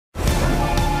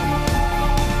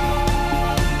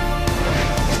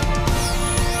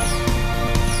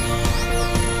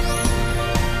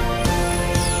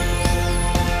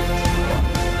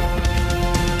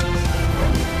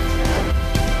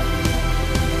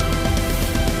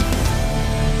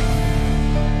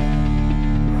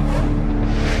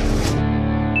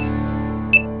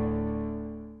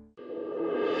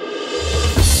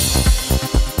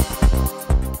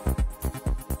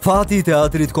Fati i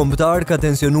teatrit kombëtar ka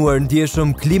tensionuar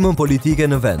ndjeshëm klimën politike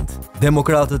në vend.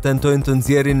 Demokratët tentojnë të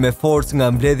nxjerrin me forcë nga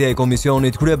mbledhja e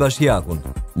komisionit kryebashkiakun,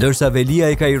 ndërsa Velia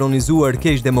i ka ironizuar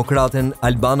keq demokraten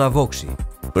Albana Vokshi.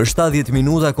 Për 70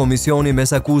 minuta komisioni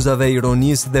mes akuzave,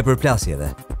 ironisë dhe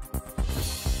përplasjeve.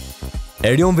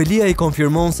 Erion Velia i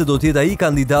konfirmon se do t'jetë ai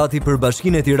kandidati për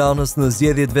Bashkinë e Tiranës në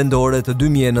zgjedhjet vendore të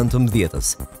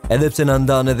 2019-s. Edhe pse na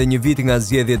ndan edhe një vit nga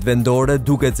zgjedhjet vendore,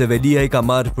 duket se Velia i ka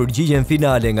marrë përgjigjen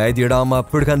finale nga Edi Rama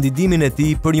për kandidimin e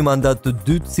tij për një mandat të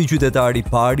dytë si qytetar i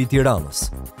parë i Tiranës.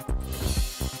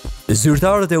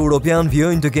 Zyrtarët europian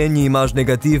vijojnë të kenë një imazh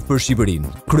negativ për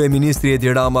Shqipërinë. Kryeministri Edi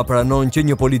Rama pranon që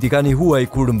një politikan i huaj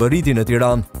kur mbërriti në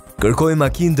Tiranë, kërkoi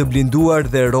makinë të blinduar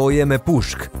dhe roje me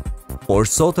pushk. Por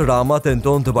sot Rama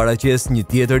tenton të paraqesë një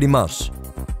tjetër imazh.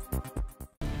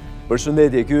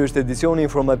 Përshëndetje, ky është edicioni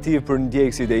informativ për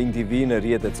ndjekësit e TV në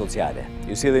rrjetet sociale.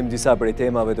 Ju sillim disa prej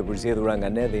temave të përzgjedhura nga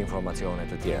ne dhe informacione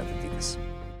të tjera të ditës.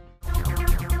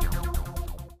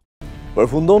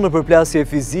 Përfundon në përplasje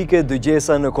fizike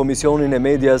dëgjesa në Komisionin e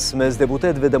Medias mes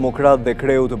deputetëve demokrat dhe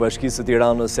kreu të Bashkisë së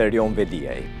Tiranës Erion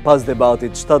Veliaj. Pas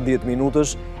debatit 70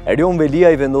 minutësh, Erion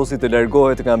Veliaj vendosi të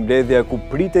largohet nga mbledhja ku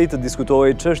pritej të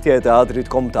diskutojë çështja e teatrit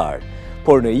kombëtar,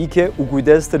 por në ikje u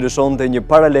kujdes të lëshonte një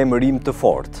paralajmërim të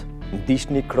fortë.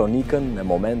 Ndiqni kronikën me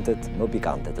momentet më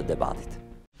pikante të debatit.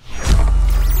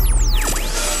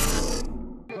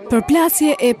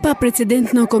 Përplasje e pa precedent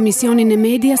në Komisionin e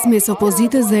Medias mes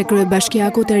opozitës dhe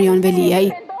kryebashkiakut Erion Veliaj.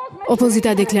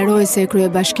 Opozita deklaroi se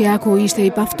kryebashkiaku ishte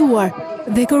i paftuar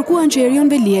dhe kërkuan që Erion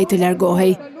Veliaj të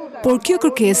largohej. Por kjo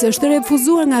kërkesë është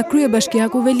refuzuar nga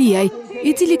kryebashkiaku Veliaj,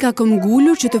 i cili ka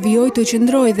këmbgulur që të vijojë të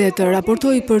qëndrojë dhe të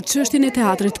raportojë për çështjen e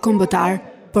teatrit kombëtar.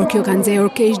 Por kjo ka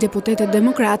nxjerrur keq deputetët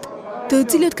demokrat, të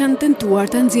cilët kanë tentuar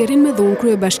ta nxjerrin me dhunë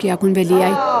kryebashkiakun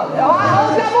Veliaj.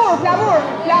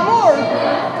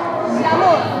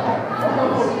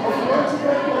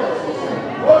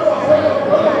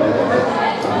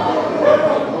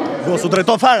 Do su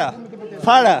drejto fara.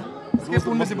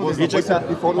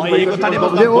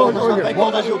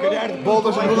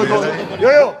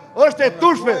 Jo, është e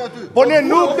tushme, po ne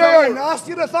nuk dojnë,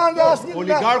 asë një rëthan dhe asë një...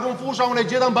 Oligarkun fusha, unë e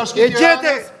gjeta në bashkit... E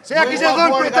gjete, se ja kishte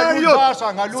dhënë kryetari jot,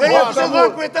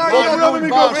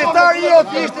 kryetari jot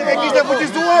ishte e kishte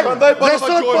fuqizuar, dhe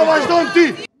sot po vazhdon ty.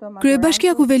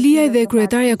 Kryebashkiaku Veliaj dhe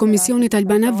kryetaria Komisionit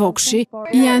Albana Vokshi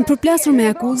janë përplasur me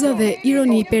akuza dhe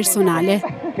ironi personale.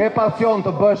 Ke pasion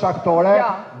të bësh aktore,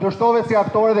 dështove si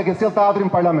aktore dhe ke sjell teatrin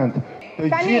në parlament. Të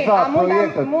gjitha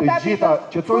projektet, të gjitha,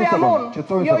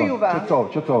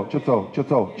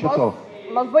 qetëso.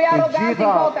 Mos bëj arrogancë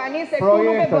po tani se këtu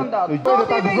nuk e bën dot. Po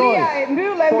të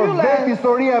mbyllë. Por vetë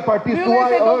historia e partisë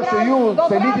tuaj është ju,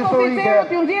 se ligjë historike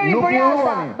nuk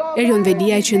juani. Erion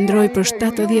Veliaj qëndroi për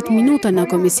 70 minuta në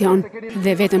komision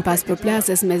dhe vetëm pas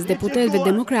përplasjes mes deputetëve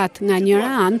demokrat nga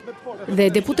njëra anë dhe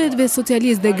deputetëve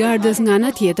socialistë dhe Gardës nga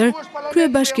ana tjetër,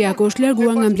 kryebashkiaku është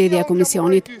larguar nga mbledhja e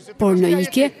komisionit, por në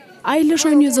ikje ai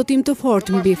lëshon një zotim të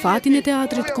fortë mbi fatin e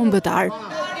teatrit kombëtar.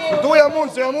 Doja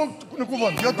mund, se jam mund në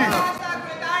kuvend, jo ti.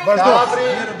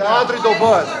 Teatri do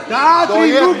bëhet. Teatri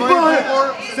nuk bëhet,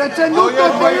 se që nuk do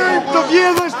bëjëm të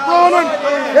vjedhësh pronën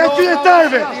e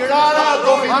qytetarëve. Tirana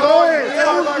do fitoj. Se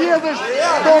nuk vjedhësh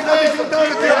pronën e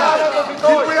qytetarëve Tirana.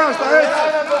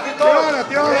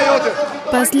 Tirana jote.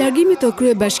 Pas largimit të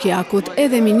kryebashkiakut,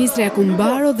 edhe ministri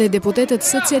Akumbaro dhe deputetët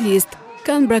socialistë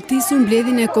kanë braktisur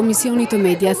mbledhjen e Komisionit të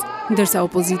Medias, ndërsa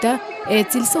opozita e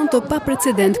cilëson të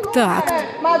paprecedent këtë akt.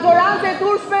 Majorancë e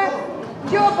turshme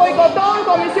që bojkoton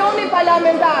Komisionin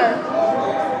Parlamentar.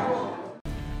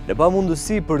 Në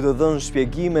pamundësi për të dhënë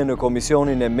shpjegime në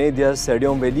Komisionin e Medias,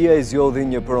 Erion Veliaj zgjodhi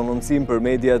një prononcim për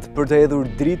mediat për të hedhur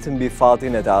dritë mbi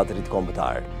fatin e teatrit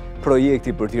kombëtar. Projekti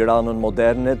për Tiranën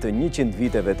moderne të 100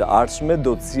 viteve të ardhshme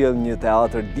do të sjellë një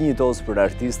teatr dinjitos për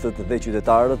artistët dhe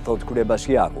qytetarët, thot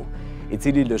kryebashkiaku, i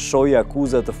cili lëshoi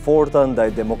akuza të forta ndaj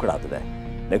demokratëve.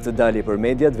 Në këtë dalje për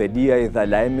mediat, Veliaj dha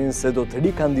lajmin se do të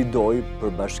rikandidojë për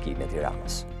Bashkinë e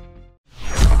Tiranës.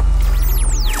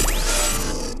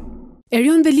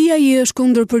 Erion Veliaj i është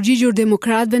kundër përgjigjur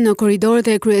demokratëve në korridorët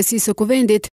e kryesisë së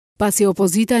kuvendit, pasi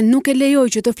opozita nuk e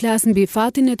lejoi që të flasë mbi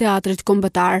fatin e teatrit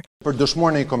kombëtar. Për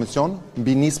dëshmuar në një komision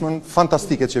mbi nismën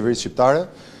fantastike të qeverisë shqiptare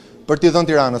për t'i dhënë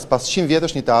Tiranës pas 100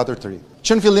 vjetësh një teatr të ri.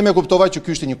 Që në fillim e kuptova që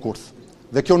ky ishte një kurth,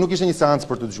 dhe kjo nuk ishte një seancë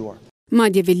për të dëgjuar.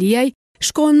 Madje Veliaj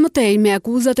shkon më tej me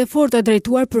akuzat e forta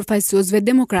drejtuar përfaqësuesve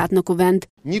demokrat në kuvend.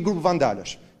 Një grup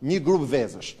vandalësh, një grup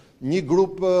vezësh, një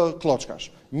grup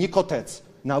kloçkash, një kotec,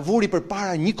 na vuri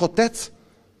përpara një kotec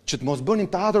që të mos bënim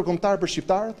teatr kombëtar për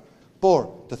shqiptarët, Por,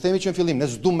 të themi që në fillim, ne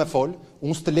s'du me fol,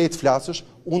 unë s'të lejtë flasësh,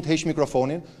 unë të heq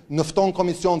mikrofonin, nëfton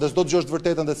komision dhe s'do të gjosh të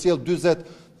vërtetën dhe sjell 40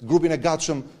 grupin e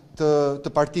gatshëm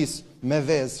të partisë me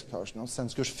vezë, ka është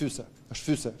nonsens, kjo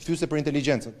është fyse për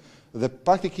inteligjencën. Dhe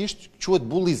praktikisht quhet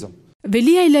bullizëm.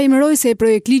 Velia i lajmëroi se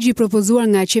projekt ligji propozuar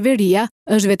nga qeveria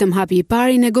është vetëm hapi i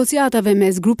parë i negociatave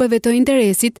mes grupeve të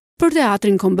interesit për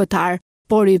teatrin kombëtar,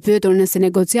 por i pyetur nëse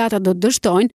negociatat do të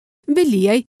dështojnë,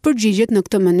 Veliaj përgjigjet në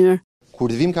këtë mënyrë. Kur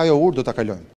të vim ka ajo urë, do ta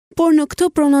kalojmë. Por në këtë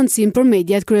prononcim për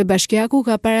mediat, kryebashkiaku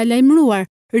ka paralajmëruar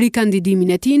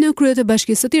rikandidimin e tij në krye të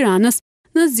Bashkisë së Tiranës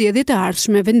në zgjedhjet e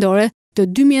ardhshme vendore të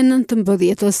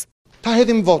 2019-s. Ta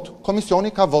hedhim vot,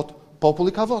 komisioni ka vot,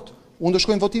 populli ka vot. Unë do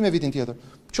shkojmë votime vitin tjetër.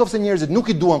 Qofse njerëzit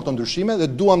nuk i duam këto ndryshime dhe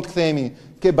duam të kthehemi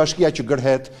ke bashkia që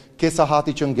gërhet, ke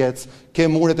sahati që ngec, ke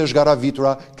muret e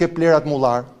zhgaravitura, ke plerat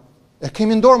mullar. E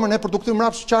kemi ndormën ne për të kthyer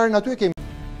mbrapsht çarin aty e kemi.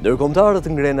 Ndërkombëtarët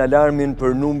ngren alarmin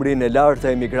për numrin e lartë të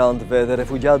emigrantëve dhe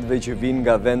refugjatëve që vinë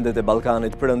nga vendet e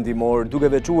Ballkanit Perëndimor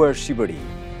duke veçuar Shqipërinë.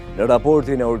 Në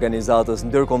raportin e organizatës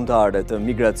ndërkombëtare të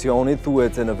migracionit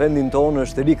thuhet se në vendin tonë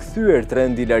është rikthyer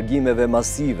trendi i largimeve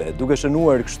masive, duke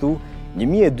shënuar kështu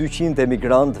 1200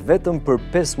 emigrantë vetëm për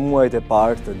 5 muajt e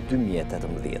parë të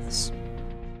 2018-s.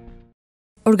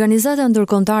 Organizata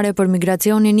ndërkombëtare për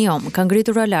migracionin IOM ka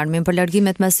ngritur alarmin për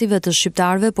largimet masive të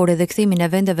shqiptarëve, por edhe kthimin e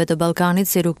vendeve të Ballkanit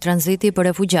si rrugë tranziti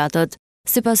për refugjatët.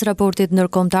 Sipas raportit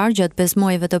ndërkombëtar, gjatë 5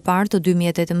 muajve të parë të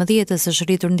 2018-s është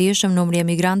rritur ndjeshëm numri i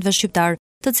emigrantëve shqiptar,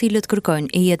 të cilët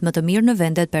kërkojnë një jetë më të mirë në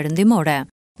vendet perëndimore.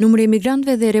 Numri i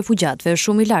emigrantëve dhe refugjatëve është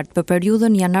shumë i lartë për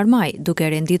periudhën janar-maj, duke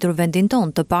renditur vendin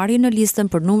tonë të pari në listën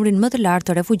për numrin më të lartë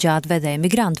të refugjatëve dhe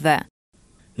emigrantëve.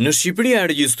 Në Shqipëri ka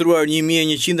regjistruar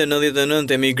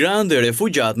 1199 emigrantë dhe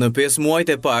refugjatë në 5 muajt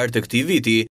e parë të këtij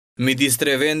viti. Midis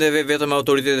 3 vendeve vetëm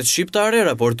autoritetet shqiptare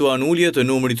raportuan ulje të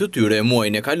numrit të tyre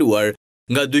muajin e kaluar,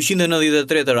 nga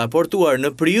 293 të raportuar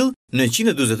në prill në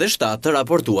 147 të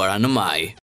raportuara në maj.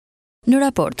 Në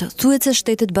raport, thuhet se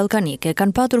shtetet ballkanike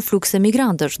kanë patur fluks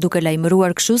emigrantësh, duke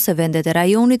lajmëruar kështu se vendet e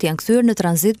rajonit janë kthyer në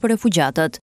tranzit për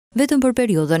refugjatët. Vetëm për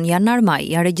periudhën janar-maj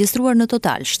janë regjistruar në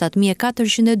total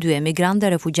 7402 emigrantë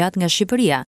dhe refugjat nga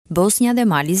Shqipëria, Bosnja dhe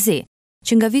Mali Zi,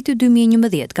 që nga viti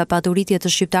 2011 ka patur rritje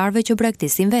të shqiptarëve që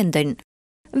braktisin vendin.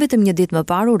 Vetëm një ditë më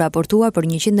parë u raportua për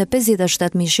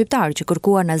 157.000 shqiptarë që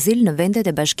kërkuan azil në vendet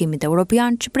e Bashkimit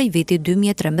Evropian që prej vitit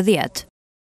 2013.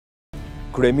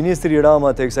 Kryeministri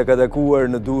Rama teksa ka takuar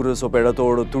në Durrës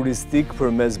operatorët turistik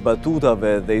përmes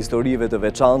batutave dhe historive të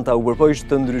veçanta u përpoq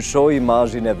të ndryshojë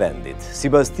imazhin e vendit.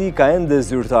 Sipas tij ka ende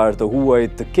zyrtar të huaj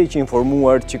të keq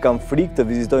informuar që kanë frikë të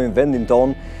vizitojnë vendin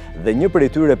tonë dhe një prej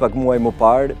tyre pak muaj më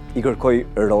parë i kërkoi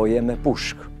roje me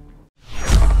pushk.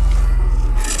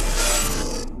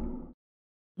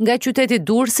 Nga qyteti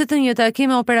Durrësit, në një takim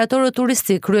me operatorët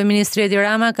turistik, kryeministri Edi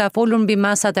Rama ka folur mbi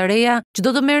masat e reja që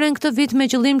do të merren këtë vit me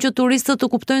qëllim që turistët të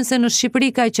kuptojnë se në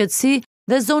Shqipëri ka qetësi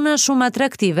dhe zona shumë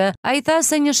atraktive. Ai tha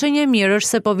se një shenjë e mirë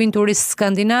është se po vinë turistë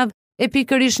skandinav, e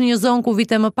pikërisht në një zonë ku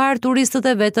vite më parë turistët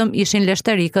e vetëm ishin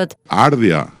leshterikët.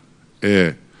 Ardhja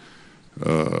e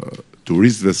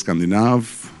turistëve skandinav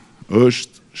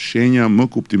është shenja më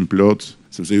kuptimplot,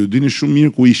 sepse ju dini shumë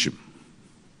mirë ku ishim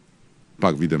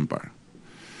pak vite më parë.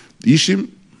 Ishim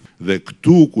dhe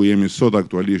këtu ku jemi sot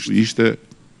aktualisht ishte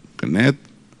Kënet,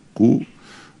 ku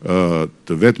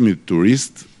të vetmi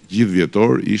turist gjithë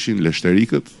vjetor ishin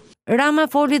leshterikët. Rama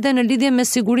foli dhe në lidhje me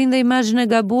sigurinë dhe imazhin e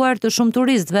gabuar të shumë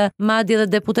turistëve, madje dhe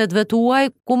deputetëve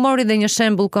tuaj, ku mori dhe një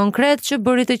shembull konkret që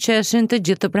bëri të qeshin të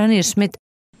gjithë të pranishmit.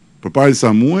 Përpara disa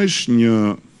muajsh,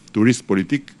 një turist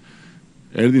politik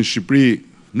erdhi në Shqipëri,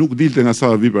 nuk dilte nga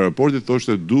sa vi për aeroportit,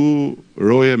 thoshte du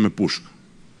roje me pushk.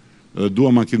 Dua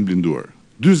makinë blinduar.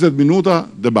 40 minuta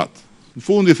debat. Në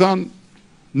fund i thanë,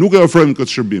 nuk e ofrojmë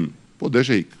këtë shërbim, po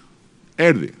deshe ik.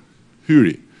 Erdhi,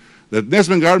 hyri. Dhe të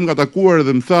nesme nga ardhmë nga takuar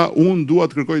dhe më tha, unë dua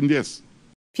të kërkoj ndjes.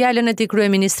 Fjalën e tij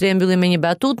kryeministri e mbylli me një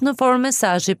batut në formë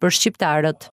mesazhi për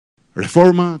shqiptarët.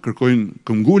 Reforma, kërkojnë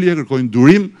këmbgulje, kërkojnë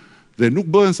durim dhe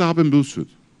nuk bëhen sa hapen mbyll syt.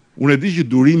 Unë e di që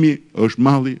durimi është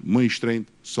malli më i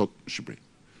shtrenjtë sot në Shqipëri.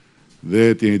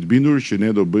 Dhe të jeni të bindur që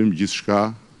ne do bëjmë gjithçka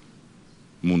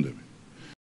mundemi.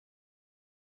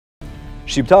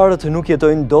 Shqiptarët nuk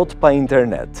jetojnë dot pa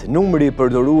internet. Numri i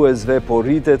përdoruesve po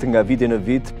rritet nga viti në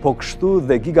vit, po kështu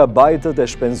dhe gigabajtët e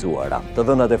shpenzuara. Të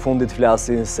dhënat e fundit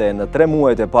flasin se në 3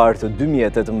 muajt e parë të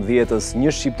 2018-s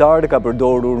një shqiptar ka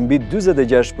përdorur mbi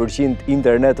 46%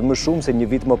 internet më shumë se një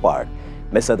vit më parë,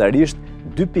 mesatarisht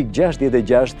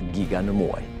 2.66 giga në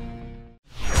muaj.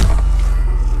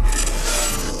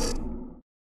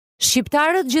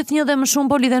 Shqiptarët gjithnjë dhe më shumë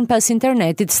po lidhen pas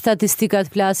internetit. Statistikat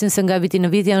flasin se nga viti në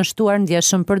vit janë shtuar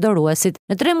ndjeshëm përdoruesit.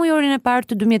 Në 3 mujorin e parë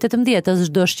të 2018-s,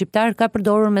 çdo shqiptar ka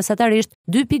përdorur mesatarisht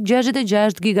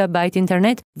 2.66 GB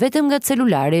internet vetëm nga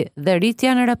celulari dhe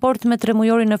rritja në raport me 3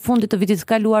 mujorin e fundit të vitit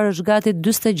kaluar është gati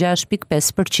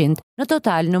 46.5%. Në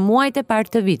total, në muajt e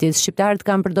parë të vitit, shqiptarët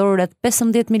kanë përdorur rreth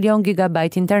 15 milion GB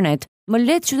internet. Më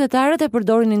lehtë qytetarët e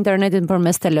përdorin internetin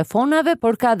përmes telefonave,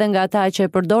 por ka dhe nga ata që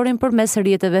e përdorin përmes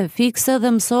rrjeteve fikse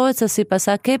dhe mësohet se sipas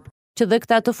AKEP që dhe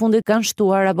këta të fundit kanë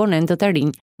shtuar abonentët e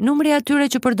rinj. Numri atyre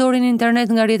që përdorin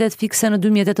internet nga rrjetet fikse në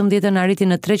 2018 arriti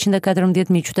në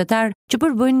 314.000 qytetar, që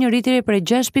përbëjnë një rritje prej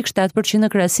 6.7%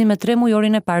 në krahasim me 3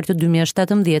 mujorin e parë të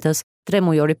 2017-s. 3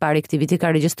 mujori i parë i këtij viti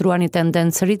ka regjistruar një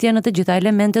tendencë rritje në të gjitha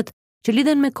elementet që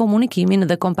lidhen me komunikimin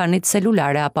dhe kompanitë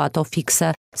celulare apo ato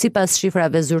fikse. Sipas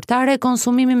shifrave zyrtare,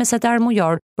 konsumimi mesatar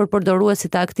mujor për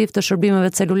përdoruesit aktiv të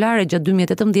shërbimeve celulare gjatë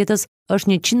 2018-s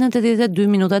është 182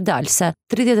 minuta dalse,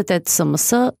 38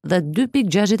 SMS dhe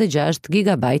 2.66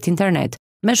 GB internet.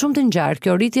 Me shumë të ngjarë,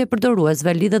 kjo rritje e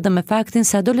përdoruesve lidhet dhe me faktin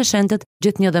se adoleshentët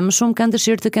gjithnjë dhe më shumë kanë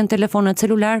dëshirë të kenë telefona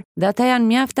celular dhe ata janë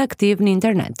mjaft aktiv në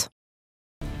internet.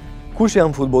 Kush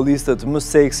janë futbollistët më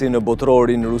seksi në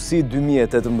botrorin Rusi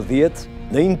 2018?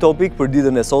 Në In Topic për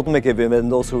ditën e sotme kemi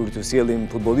vendosur të sjellim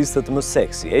futbollistët më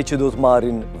seksi, që do të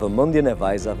marrin vëmendjen e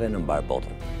vajzave në mbar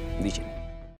botën. Ndiqim.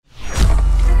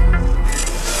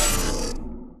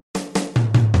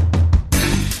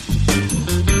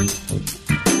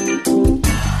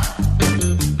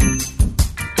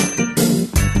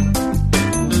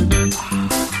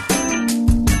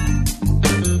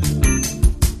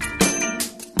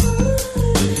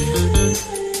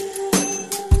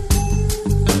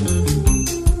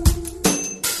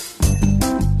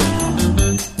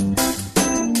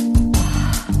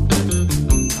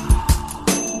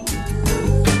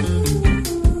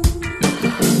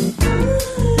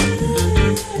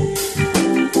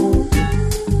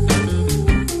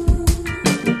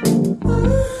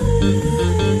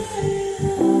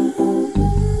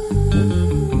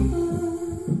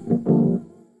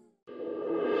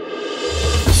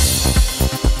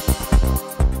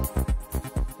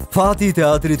 Fati i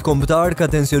teatrit kombëtar ka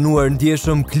tensionuar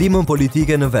ndjeshëm klimën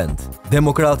politike në vend.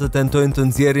 Demokratët tentojnë të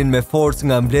nxjerrin me forcë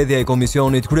nga mbledhja e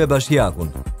komisionit kryebashkiakun,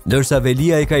 ndërsa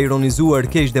Velia i ka ironizuar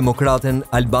keq demokraten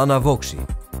Albana Vokshi.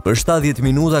 Për 70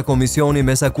 minuta komisioni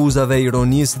mes akuzave,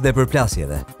 ironisë dhe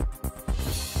përplasjeve.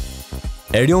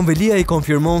 Erion Velia i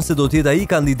konfirmon se do t'jetë ai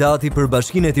kandidati për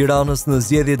Bashkinë e Tiranës në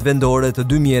zgjedhjet vendore të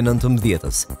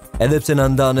 2019-s. Edhe pse na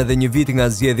ndan edhe një vit nga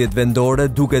zgjedhjet vendore,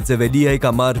 duket se Velia i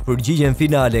ka marrë përgjigjen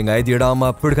finale nga Edi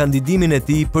Rama për kandidimin e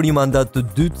tij për një mandat të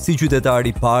dytë si qytetar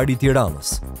i parë i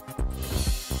Tiranës.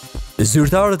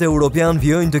 Zyrtarët europian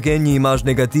vjojnë të kenë një imazh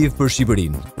negativ për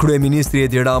Shqipërinë. Kryeministri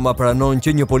Edi Rama pranon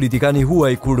që një politikan i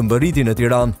huaj kur mbërriti në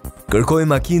Tiranë, kërkoi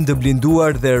makinë të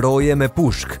blinduar dhe roje me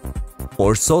pushk.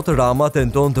 Por sot Rama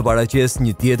tenton të paraqesë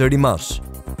një tjetër imazh.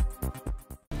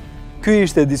 Ky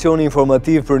ishte edicioni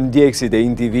informativ për ndjekësit e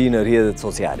In TV në rrjetet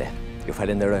sociale. Ju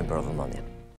falenderojmë për vëmendjen.